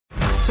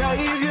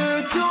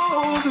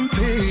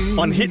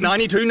On Hit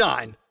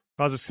 92.9.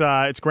 Guys,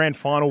 it's grand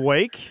final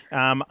week.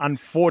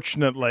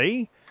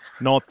 Unfortunately,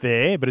 not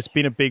there, but it's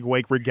been a big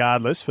week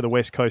regardless for the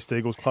West Coast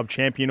Eagles Club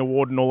Champion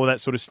Award and all of that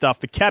sort of stuff.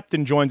 The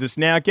captain joins us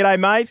now. G'day,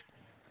 mate.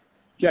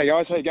 Yeah,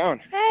 guys, how you going?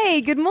 Hey,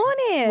 good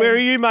morning. Where are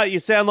you, mate? You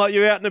sound like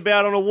you're out and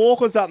about on a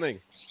walk or something.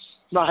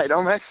 Mate,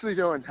 I'm actually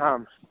doing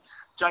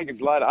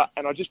Jacob's ladder,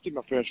 and I just did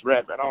my first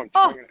rep, and I'm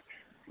tonguing it.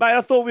 Mate,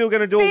 I thought we were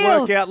going to do a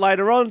workout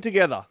later on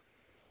together.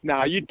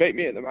 Nah, you'd beat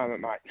me at the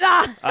moment, mate.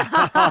 Oh,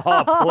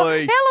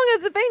 please. How long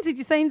has it been since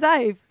you've seen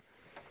Dave?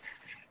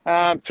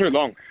 Too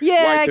long.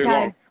 Yeah, Way too okay.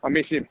 long. I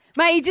miss him.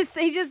 Mate,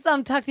 he just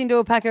tucked into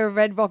a pack of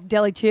Red Rock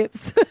deli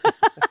chips.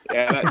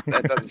 Yeah,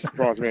 that doesn't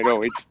surprise me at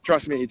all.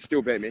 Trust me, he'd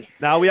still beat me.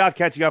 No, we are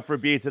catching up for a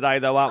beer today,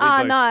 though, aren't we, Oh,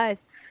 Boots?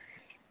 nice.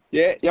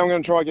 Yeah, I'm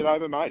going to try to get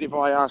over, mate, if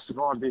I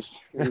survive this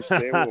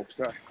stair walk.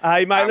 So,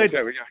 Hey, mate,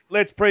 there we go.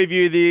 let's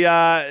preview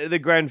the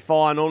grand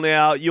final.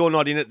 Now, you're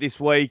not in it this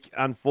week.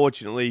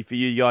 Unfortunately for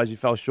you guys, you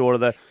fell short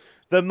of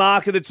the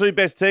mark of the two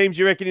best teams.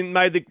 You reckon you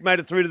made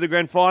it through to the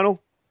grand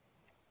final?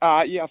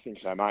 Yeah, I think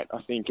so, mate. I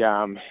think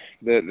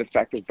the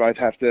fact that both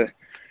have to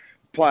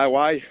play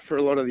away for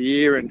a lot of the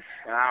year and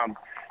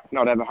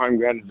not have a home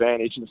ground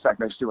advantage, and the fact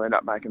they still end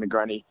up making the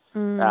granny,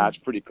 it's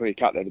pretty clear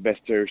cut they're the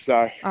best two.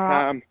 So,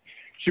 right.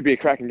 Should be a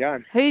cracking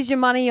game. Who's your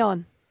money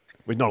on?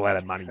 We're not allowed to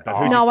have money.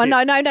 But No.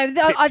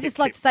 I just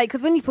like to say,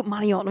 because when you put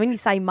money on, when you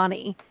say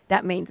money,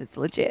 that means it's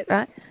legit,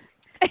 right?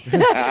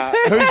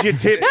 Who's your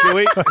tip,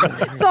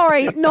 Shuey?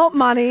 Sorry, not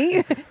money.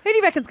 Who do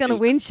you reckon's going to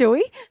win,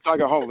 Shuey?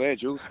 Dug a hole there,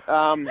 Jules.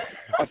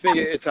 I think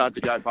it's hard to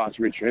go past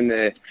Richmond.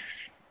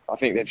 I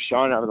think they've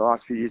shown over the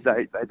last few years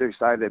they do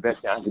save their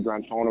best game for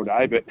grand final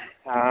day. But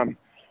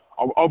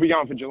I'll be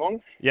going for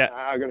Geelong. Yeah,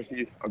 I've got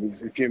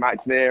a few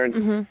mates there,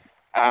 and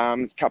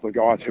there's a couple of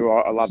guys who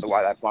I love the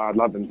way they play. I'd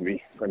love them to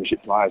be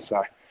premiership players.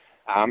 So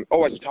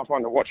always a tough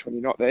one to watch when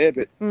you're not there,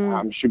 but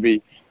should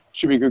be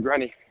a good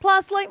granny.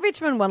 Plus, like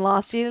Richmond won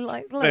last year,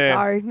 like let it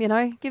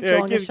go, give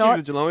Geelong a shot.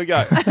 Give Geelong a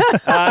go.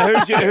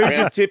 Who's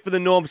your tip for the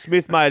Norm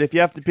Smith, mate? If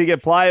you have to pick a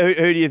player,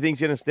 who do you think's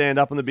going to stand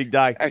up on the big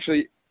day?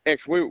 Actually,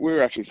 we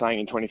were actually saying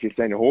in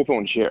 2015 the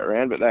Hawthorn share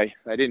around, but they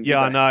didn't.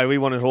 Yeah, I know. We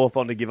wanted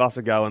Hawthorn to give us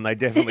a go, and they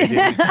definitely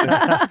didn't.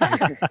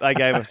 They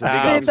gave us a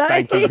big old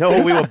spanking.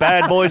 Oh, we were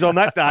bad boys on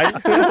that day.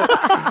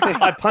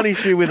 I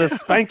punished you with a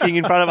spanking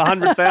in front of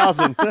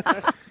 100,000.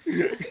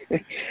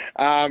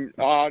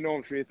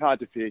 Norm Smith, hard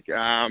to pick.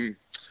 Tom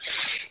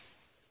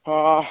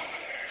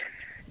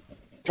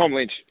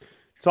Lynch.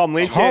 Tom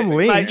Lynch.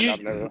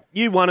 Mate,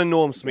 you won a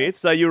Norm Smith,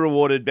 so you were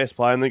awarded best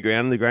player on the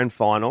ground in the grand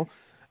final.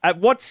 At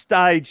what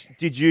stage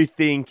did you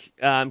think,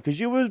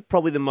 because you were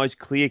probably the most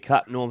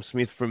clear-cut Norm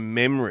Smith from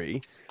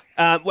memory,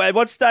 at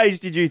what stage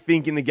did you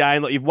think in the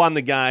game, like you've won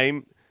the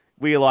game,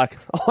 were you like,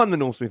 oh, I'm the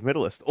Norm Smith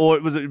medalist? Or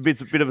was it a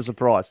bit of a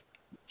surprise?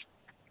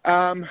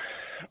 You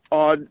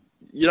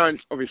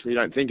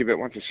don't think of it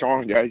once the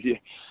song goes. You've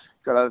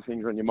got other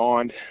things on your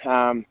mind.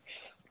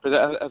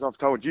 But as I've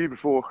told you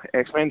before,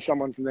 when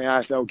someone from the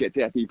AFL gets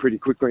out there pretty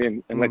quickly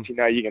and lets you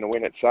know you're going to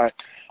win it. So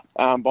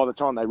by the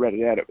time they read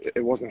it out,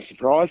 it wasn't a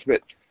surprise.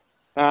 But,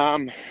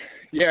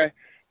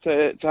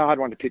 it's a hard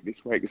one to pick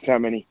this week. There's so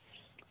many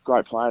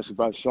great players for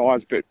both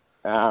sides. But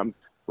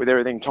with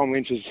everything Tom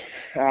Lynch has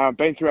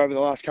been through over the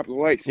last couple of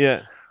weeks,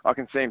 I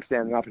can see him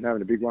standing up and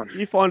having a big one.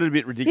 You find it a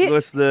bit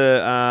ridiculous,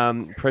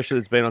 the pressure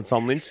that's been on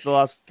Tom Lynch the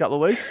last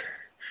couple of weeks?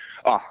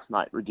 Oh,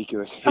 mate,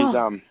 ridiculous. He's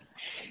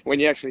when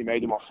you actually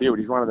meet him off field,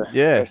 he's one of the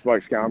best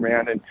blokes going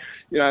around. And,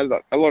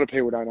 a lot of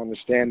people don't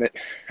understand that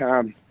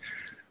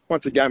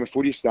once a game of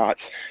footy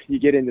starts, you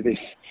get into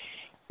this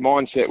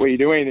mindset where you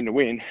do anything to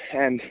win.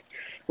 And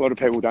a lot of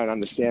people don't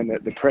understand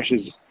that the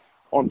pressure's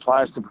on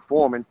players to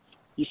perform. And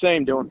you see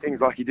him doing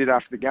things like he did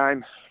after the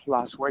game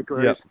last week,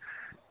 where he's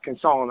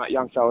consoling that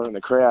young fella in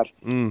the crowd.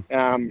 And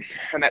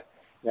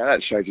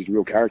that shows his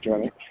real character, I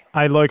think.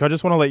 Hey, Luke, I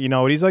just want to let you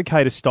know it is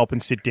okay to stop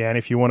and sit down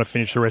if you want to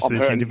finish the rest of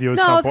this interview at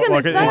some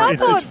point.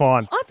 It's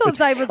fine. I thought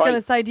Dave was going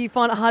to say, do you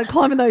find it hard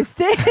climbing those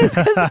stairs?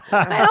 Man,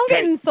 I'm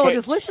getting sore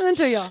just listening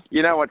to you.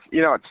 You know what's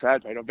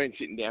sad, mate? I've been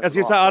sitting down.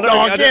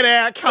 Get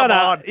out. Come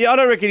on. Yeah, I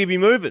don't reckon he'd be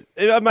moving.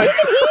 You can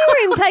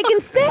hear him taking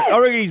steps. I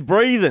reckon he's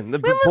breathing.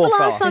 When was the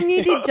last time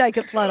you did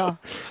Jacob's ladder?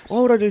 Why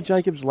would I do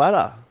Jacob's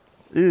ladder?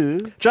 Ew.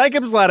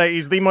 Jacob's ladder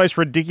is the most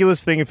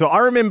ridiculous thing. I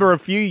remember a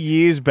few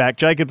years back,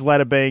 Jacob's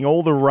ladder being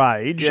all the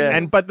rage. Yeah.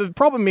 But the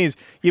problem is,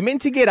 you're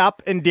meant to get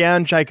up and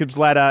down Jacob's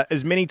ladder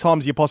as many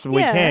times as you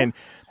possibly can.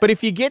 But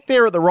if you get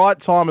there at the right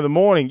time of the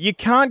morning, you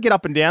can't get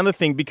up and down the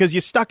thing because you're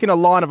stuck in a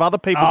line of other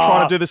people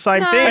trying to do the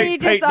same thing.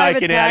 Pete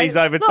making out he's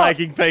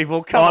overtaking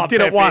people. Come on, I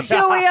did it once.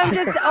 Joey, I'm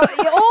just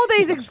all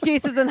these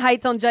excuses and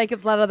hates on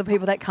Jacob's ladder are the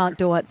people that can't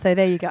do it. So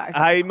there you go.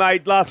 Hey,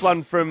 mate, last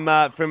one from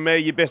me.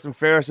 Your best and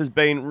fairest has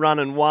been run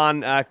and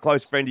won. A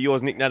close friend of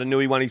yours, Nick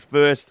Natanui, won his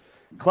first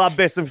club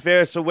best and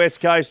fairest for West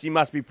Coast. You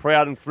must be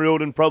proud and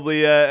thrilled and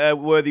probably a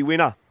worthy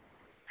winner.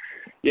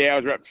 Yeah, I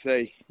was rapt to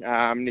see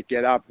Nick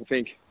get up. I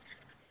think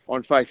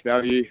on face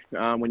value,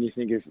 when you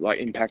think of like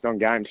impact on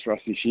games for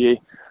us this year,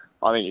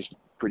 I think he's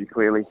pretty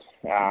clearly.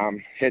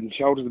 Head and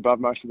shoulders above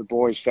most of the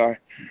boys. So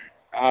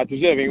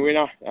deserving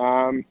winner.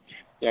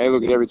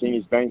 Look at everything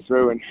he's been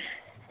through,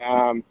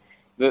 and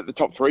the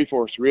top three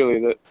for us, really,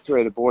 the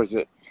three of the boys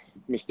that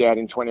missed out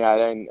in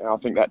 2018. And I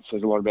think that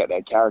says a lot about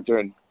their character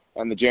and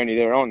the journey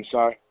they're on.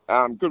 So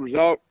good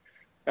result.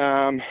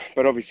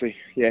 But obviously,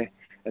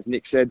 as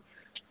Nick said,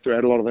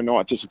 throughout a lot of the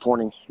night,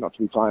 disappointing not to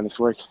be playing this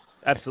week.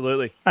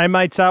 Absolutely. Hey,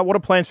 mate, what are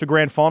plans for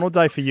grand final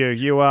day for you?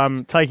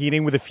 You taking it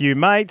in with a few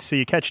mates? Are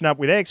you catching up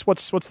with X?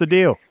 What's the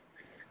deal?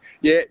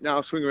 Yeah, no,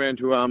 I'll swing around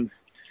to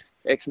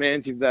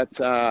X-Man's if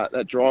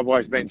that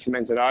driveway's been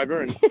cemented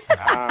over, and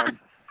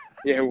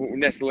we'll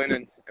nestle in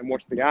and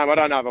watch the game. I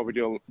don't know if I'll be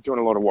doing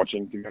a lot of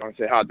watching, to be honest.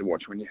 They're hard to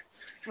watch when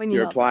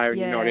you're a player and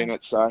you're not in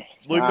it. So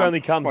Luke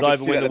only comes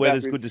over when the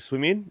weather's good to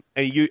swim in,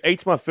 and he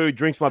eats my food,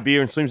 drinks my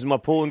beer, and swims in my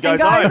pool and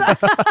goes home.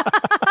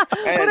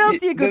 What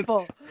else are you good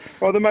for?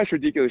 Well, the most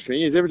ridiculous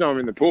thing is every time I'm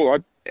in the pool,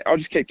 I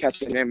just keep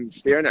catching them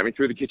staring at me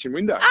through the kitchen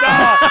window.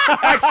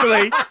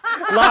 Actually,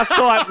 last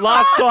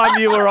time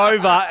you were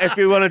over, if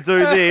you want to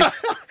do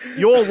this,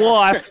 your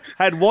wife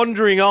had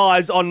wandering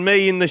eyes on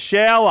me in the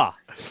shower.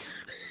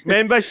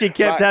 Remember, she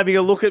kept having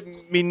a look at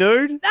me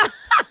nude.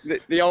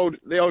 The old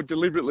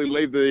deliberately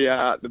leave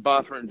the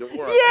bathroom door.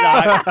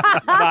 Yeah.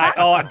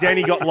 No, mate,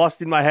 Danny got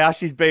lost in my house.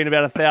 She's been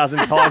about 1,000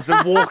 times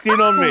and walked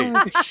in on me.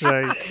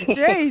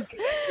 Jeez.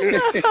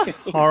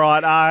 All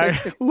right.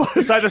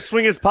 So the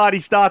swingers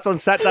party starts on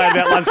Saturday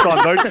about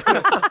lunchtime, Boots.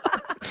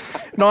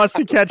 Nice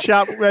to catch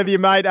up with you,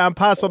 mate.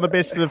 Pass on the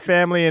best to the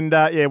family, and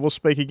we'll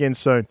speak again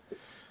soon.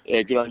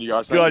 Yeah, good on you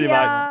guys. Good on you,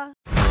 mate.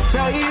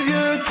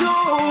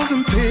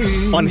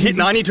 On Hit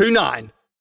 92.9.